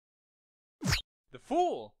The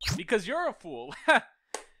fool, because you're a fool.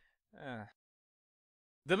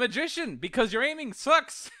 The magician, because your aiming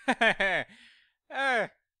sucks.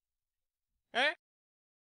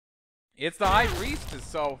 It's the high priestess,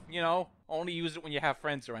 so, you know, only use it when you have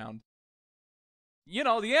friends around. You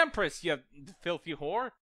know, the empress, you filthy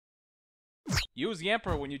whore. Use the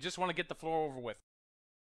emperor when you just want to get the floor over with.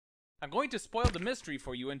 I'm going to spoil the mystery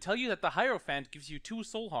for you and tell you that the Hierophant gives you 2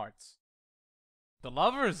 soul hearts. The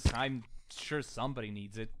lovers, I'm sure somebody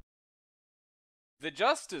needs it. The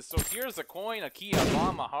justice, so here's a coin, a key, a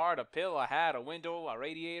bomb, a heart, a pill, a hat, a window, a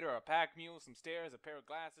radiator, a pack mule, some stairs, a pair of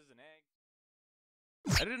glasses, an egg.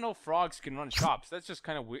 I didn't know frogs can run shops. That's just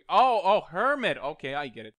kind of weird. Oh, hermit. Okay, I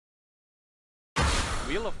get it.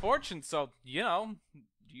 Wheel of Fortune, so, you know,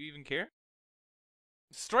 do you even care?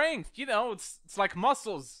 Strength, you know, it's like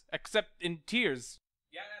muscles, except in tears.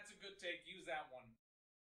 Yeah, that's a good take. Use that one.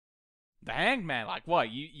 The Hangman, like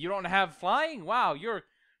what? You don't have flying? Wow, you're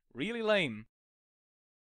really lame.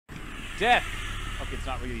 Death. Okay, it's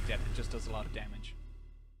not really death. It just does a lot of damage.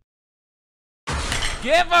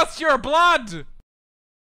 Give us your blood!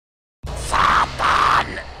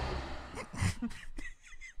 Satan!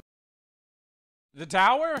 The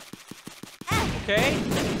tower? Okay.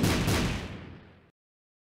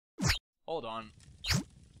 Hold on.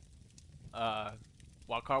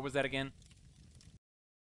 What card was that again?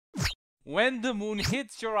 When the moon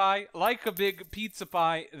hits your eye like a big pizza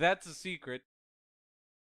pie, that's a secret.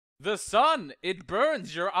 The sun, it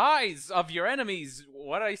burns your eyes of your enemies.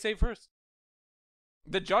 What did I say first?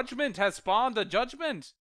 The judgment has spawned a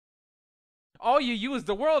judgment. Oh, you used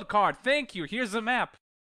the world card. Thank you. Here's a map.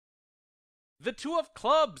 The 2 of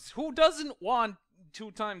clubs. Who doesn't want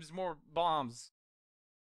 2 times more bombs?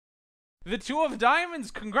 The 2 of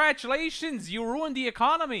diamonds. Congratulations. You ruined the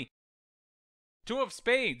economy. 2 of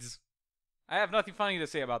spades. I have nothing funny to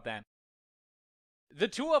say about that. The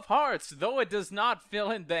 2 of hearts, though it does not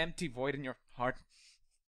fill in the empty void in your heart.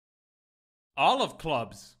 All of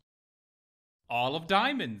clubs. All of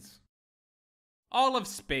diamonds. All of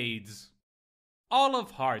spades. All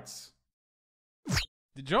of hearts.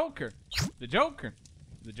 The Joker. The Joker.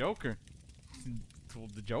 The Joker.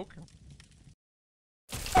 The Joker.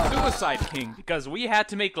 Suicide King, because we had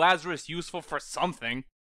to make Lazarus useful for something.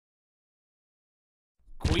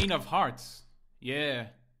 Queen of Hearts. Yeah,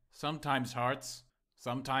 sometimes hearts.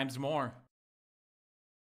 Sometimes more.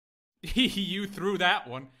 You threw that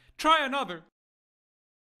one. Try another.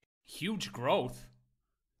 Huge growth.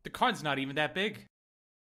 The card's not even that big.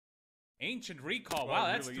 Ancient Recall. Wow,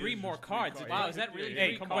 that's really 3 more cards. Wow, is that really?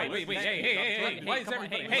 Hey, come on. Wait. Hey. Why is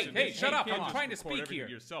everybody? Hey, shut up. I'm trying to speak here.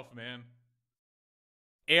 Yourself, man.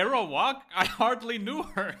 Aerowalk? I hardly knew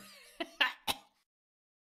her.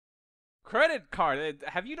 Credit card.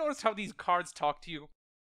 Have you noticed how these cards talk to you?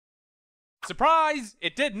 Surprise!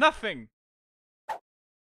 It did nothing!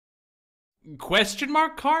 Question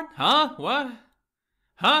mark card? Huh? What?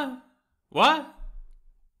 Huh? What?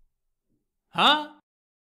 Huh?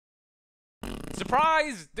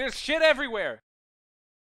 Surprise! There's shit everywhere!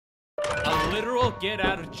 A literal get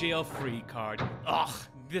out of jail free card. Ugh,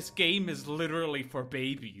 this game is literally for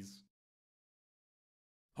babies.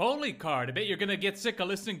 Holy card, I bet you're gonna get sick of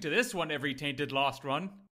listening to this one every Tainted Lost run.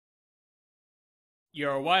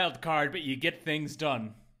 You're a wild card, but you get things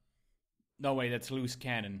done. No way, that's loose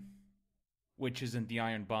cannon. Which isn't the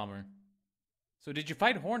Iron Bomber. So did you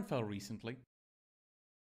fight Hornfell recently?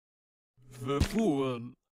 The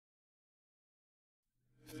Fool.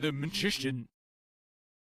 The Magician.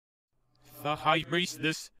 The High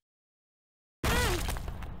Priestess.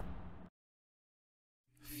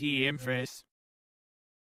 The Empress.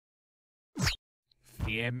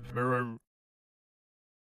 The Emperor.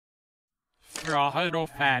 The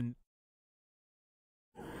Hierophant.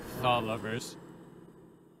 The Lovers.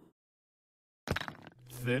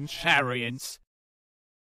 The Chariots.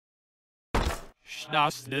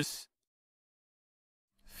 Justice.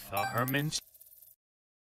 The Hermits.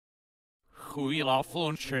 Wheel of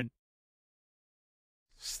Fortune.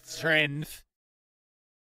 Strength.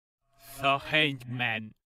 The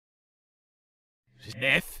Hangman.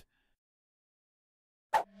 Death.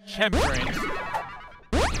 Temperance.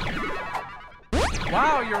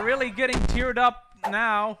 Wow, you're really getting teared up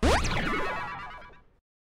now.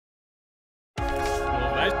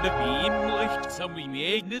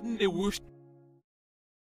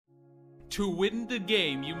 To win the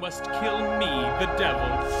game, you must kill me, the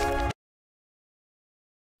devil.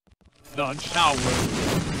 The Shower.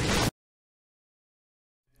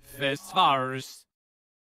 The Stars.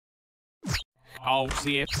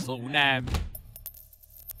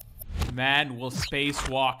 Man will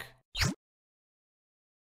spacewalk.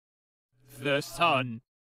 the sun.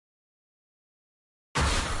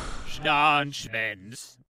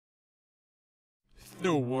 Staunchmens.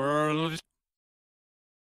 The world.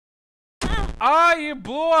 Ah, you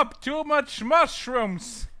blew up too much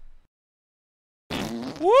mushrooms.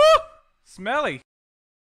 Woo! Smelly.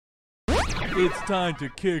 It's time to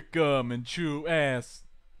kick gum and chew ass.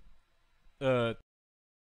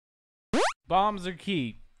 Bombs are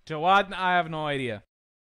key. To what? I have no idea.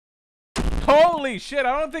 Holy shit,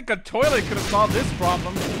 I don't think a toilet could have solved this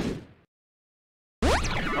problem.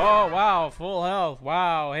 Oh, wow, full health.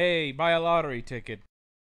 Wow, hey, buy a lottery ticket.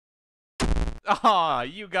 Ah,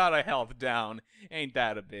 you got a health down. Ain't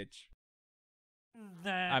that a bitch?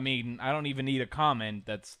 I mean, I don't even need a comment.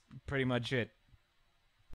 That's pretty much it.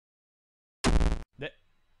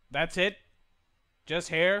 That's it? Just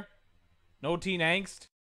hair? No teen angst?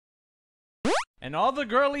 And all the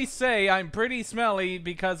girlies say I'm pretty smelly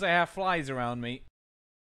because I have flies around me.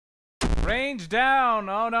 Range down!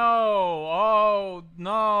 Oh no! Oh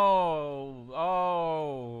no!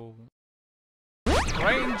 Oh.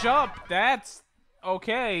 Range up! That's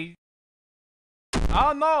okay.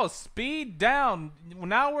 Oh no! Speed down!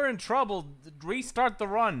 Now we're in trouble. Restart the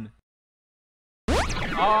run.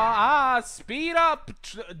 Speed up!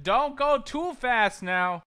 Don't go too fast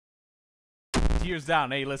now. Tears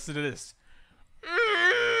down. Hey, listen to this.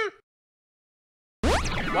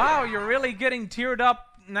 Wow, you're really getting teared up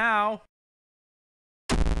now.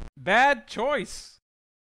 Bad choice.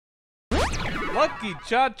 Lucky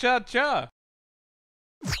cha-cha-cha.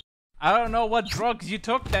 I don't know what drugs you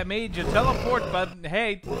took that made you teleport, but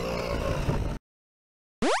hey.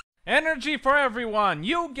 Energy for everyone.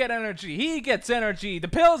 You get energy. He gets energy. The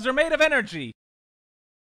pills are made of energy.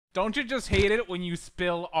 Don't you just hate it when you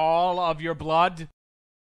spill all of your blood?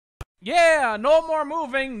 Yeah, no more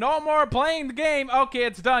moving, no more playing the game. Okay,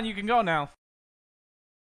 it's done. You can go now.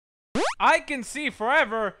 I can see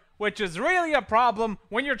forever, which is really a problem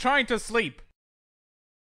when you're trying to sleep.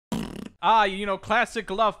 Ah, you know, classic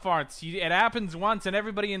love farts. It happens once and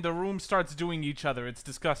everybody in the room starts doing each other. It's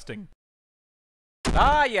disgusting.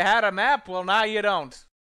 Ah, you had a map? Well, now you don't.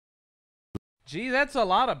 Gee, that's a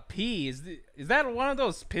lot of pee. Is that one of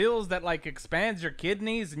those pills that, like, expands your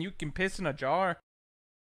kidneys and you can piss in a jar?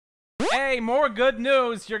 Hey, more good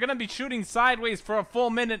news. You're gonna be shooting sideways for a full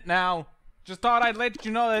minute now. Just thought I'd let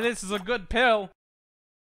you know that this is a good pill.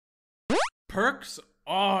 Perks?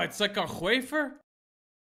 Oh, it's like a wafer?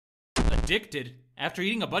 Addicted? After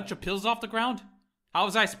eating a bunch of pills off the ground? How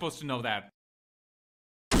was I supposed to know that?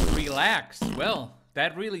 Relax. Well,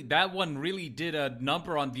 that one really did a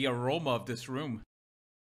number on the aroma of this room.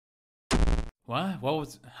 What? What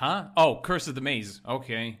was... Huh? Oh, Curse of the Maze.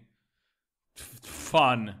 Okay.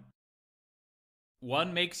 Fun.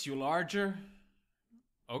 One makes you larger?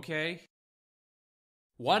 Okay.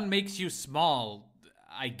 One makes you small.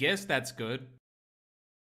 I guess that's good.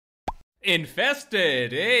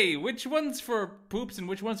 Infested! Hey, which one's for poops and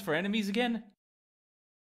which one's for enemies again?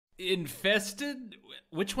 Infested?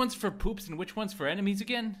 Which one's for poops and which one's for enemies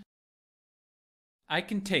again? I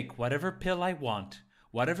can take whatever pill I want.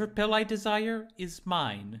 Whatever pill I desire is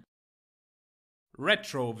mine.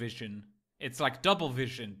 Retrovision. It's like double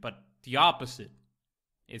vision, but the opposite.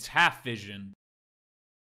 It's half vision.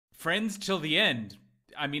 Friends till the end.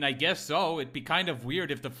 I mean, I guess so. It'd be kind of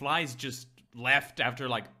weird if the flies just left after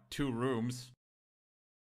like 2 rooms.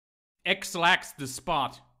 X-lax the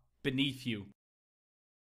spot beneath you.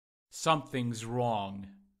 Something's wrong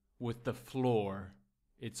with the floor.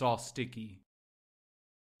 It's all sticky.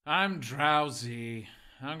 I'm drowsy.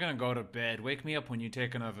 I'm gonna go to bed. Wake me up when you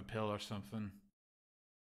take another pill or something.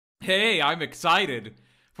 Hey, I'm excited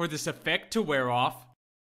for this effect to wear off.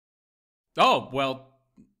 Oh, well,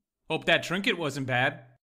 hope that trinket wasn't bad.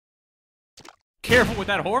 Careful with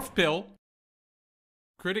that horf pill.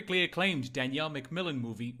 Critically acclaimed Danielle McMillan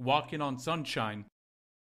movie, Walking on Sunshine.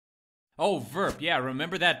 Oh, Verp, yeah,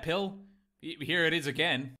 remember that pill? Here it is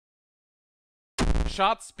again.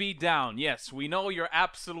 Shot speed down. Yes, we know you're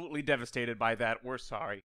absolutely devastated by that. We're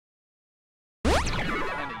sorry.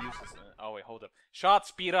 Kinda useless. Oh, wait, hold up. Shot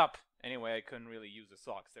speed up. Anyway, I couldn't really use the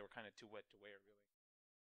socks. They were kind of too wet to wear, really.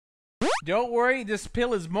 Don't worry, this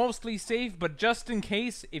pill is mostly safe, but just in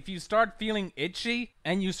case, if you start feeling itchy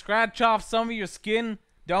and you scratch off some of your skin,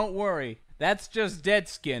 don't worry. That's just dead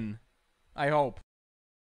skin. I hope.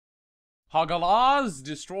 Hagalaz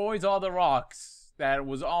destroys all the rocks. That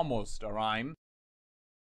was almost a rhyme.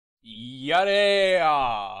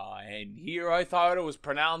 Yarea! And here I thought it was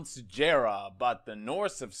pronounced Jera, but the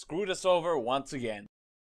Norse have screwed us over once again.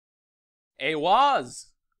 A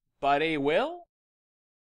was, but a will?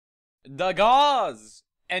 The Gauze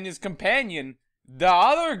and his companion, the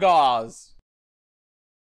other Gauze.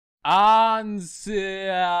 Anus.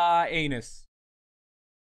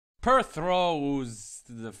 Per throws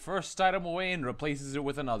the first item away and replaces it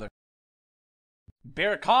with another.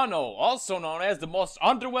 Berkano, also known as the most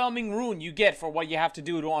underwhelming rune you get for what you have to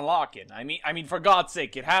do to unlock it. I mean, for God's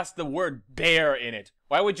sake, it has the word bear in it.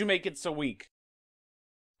 Why would you make it so weak?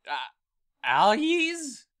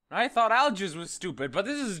 Algies? I thought algies was stupid, but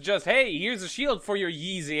this is just, hey, here's a shield for your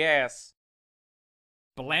yeezy ass.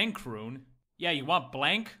 Blank rune? Yeah, you want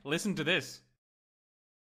blank? Listen to this.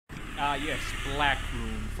 Yes, black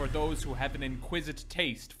rune, for those who have an inquisitive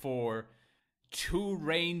taste for 2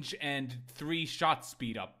 range and 3 shot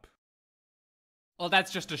speed up. Well,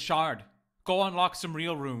 that's just a shard. Go unlock some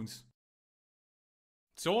real runes.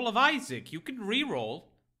 Soul of Isaac, you can reroll.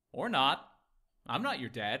 Or not. I'm not your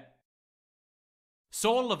dad.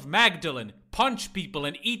 Soul of Magdalene, punch people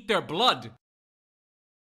and eat their blood.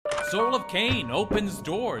 Soul of Cain opens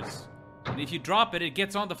doors. And if you drop it, it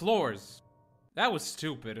gets on the floors. That was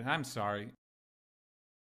stupid, I'm sorry.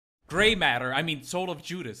 Gray matter, I mean Soul of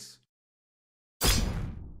Judas.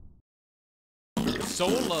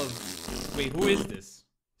 Soul of... Wait, who is this?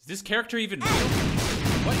 Is this character even real?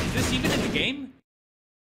 What, is this even in the game?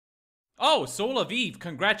 Oh, Soul of Eve,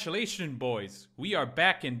 congratulations boys. We are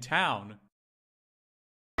back in town.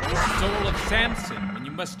 Soul of Samson, when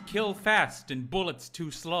you must kill fast and bullets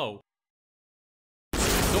too slow.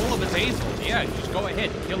 Soul of Azazel, yeah, just go ahead,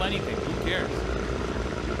 kill anything, who cares?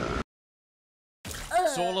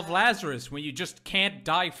 Soul of Lazarus, when you just can't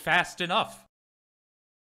die fast enough.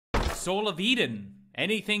 Soul of Eden,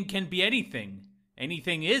 anything can be anything.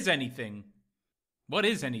 Anything is anything. What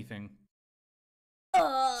is anything?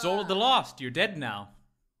 Soul of the Lost, you're dead now.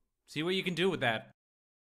 See what you can do with that.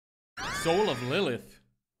 Soul of Lilith,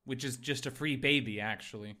 which is just a free baby,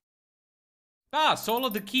 actually. Ah, Soul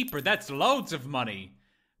of the Keeper, that's loads of money.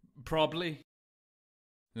 Probably.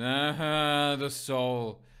 The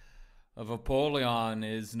soul of Apollyon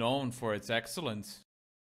is known for its excellence.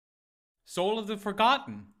 Soul of the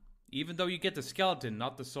Forgotten, even though you get the skeleton,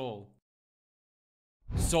 not the soul.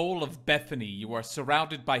 Soul of Bethany, you are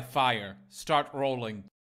surrounded by fire. Start rolling.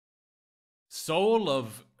 Soul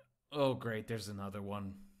of... Oh great, there's another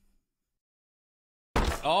one.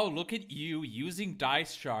 Oh, look at you using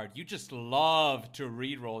Dice Shard. You just love to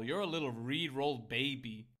reroll. You're a little reroll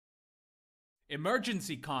baby.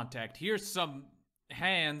 Emergency contact. Here's some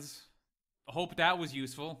hands. Hope that was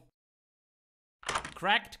useful.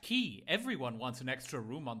 Cracked key. Everyone wants an extra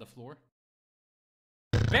room on the floor.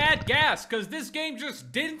 Bad gas, cause this game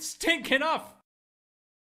just didn't stink enough.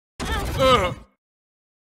 Ugh.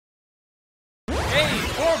 Hey,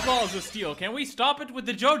 4 balls of steel. Can we stop it with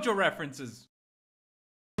the JoJo references?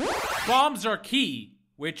 Bombs are key,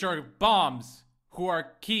 which are bombs, who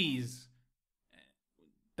are keys,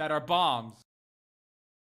 that are bombs.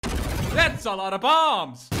 That's a lot of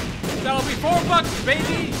bombs! That'll be $4,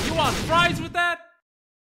 baby! You want fries with that?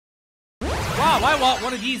 Wow, I want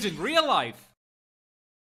one of these in real life.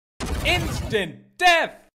 Instant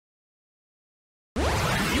death!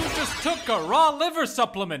 You just took a raw liver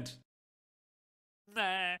supplement.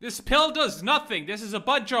 Nah. This pill does nothing. This is a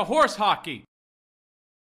bunch of horse hockey.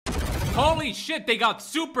 Holy shit, they got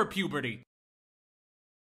super puberty.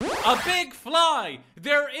 A big fly!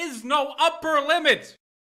 There is no upper limit!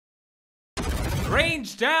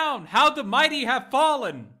 Range down! How the mighty have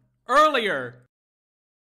fallen! Earlier!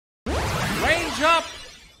 Range up!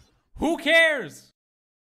 Who cares?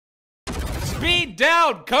 Speed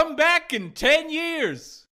down! Come back in 10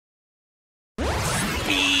 years!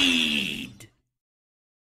 Speed!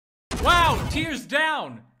 Wow, tears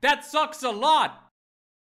down! That sucks a lot!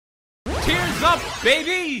 Tears up,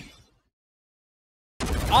 baby!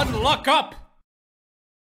 Unlock up!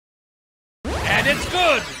 And it's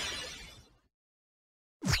good!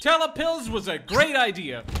 Telepills was a great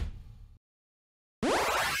idea.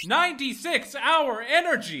 96-hour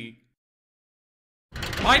energy!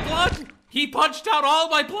 My blood? He punched out all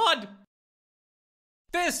my blood!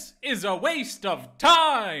 This is a waste of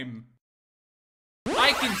time!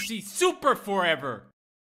 I can see super forever!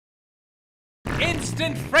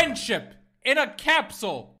 Instant friendship in a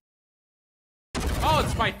capsule! Oh,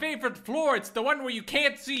 it's my favorite floor. It's the one where you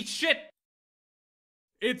can't see shit.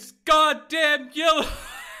 It's goddamn yellow.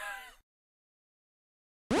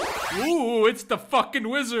 Ooh, it's the fucking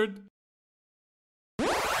wizard.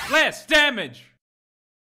 Less damage.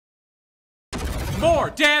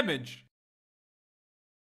 More damage.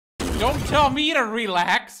 Don't tell me to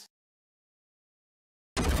relax.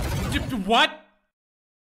 What?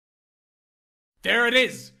 There it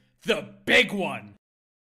is. The big one.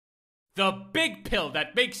 The big pill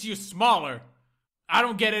that makes you smaller. I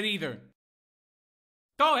don't get it either.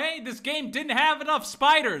 Oh, hey, this game didn't have enough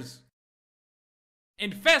spiders.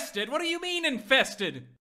 Infested? What do you mean infested?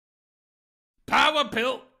 Power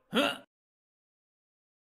pill? Huh?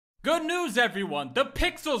 Good news, everyone. The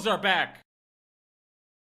pixels are back.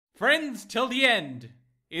 Friends till the end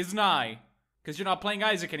is nigh. Because you're not playing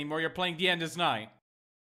Isaac anymore, you're playing The End is Nigh.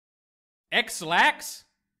 X lacks?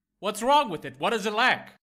 What's wrong with it? What does it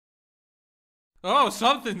lack? Oh,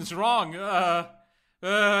 something's wrong.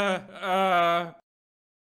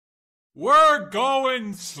 We're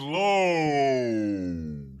going slow.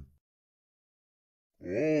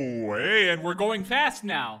 Oh, hey, and we're going fast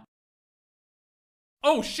now.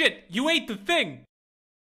 Oh, shit, you ate the thing.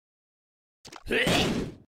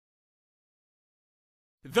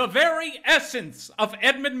 The very essence of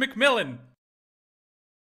Edmund McMillan.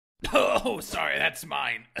 Oh, sorry, that's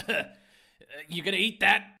mine. You gonna eat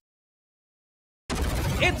that?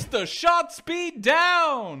 It's the shot speed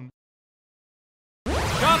down!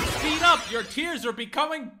 Shot speed up! Your tears are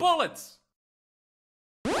becoming bullets!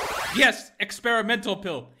 Yes, experimental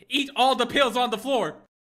pill. Eat all the pills on the floor.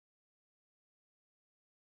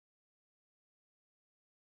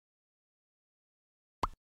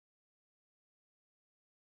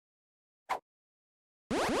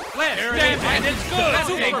 And it's good!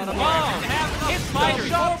 Super bomb! It's my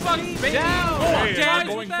shot speed down! Hey, Damn,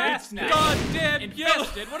 going fast now. Goddamn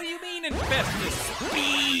Infested? What do you mean infested?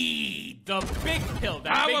 Speed! The big pill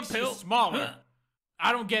that makes you smaller.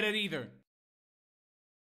 I don't get it either.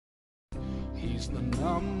 He's the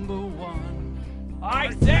number one,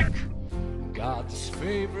 Isaac! God's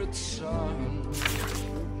favorite son.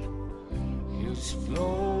 His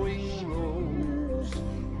flowing robes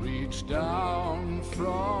reach down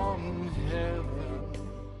from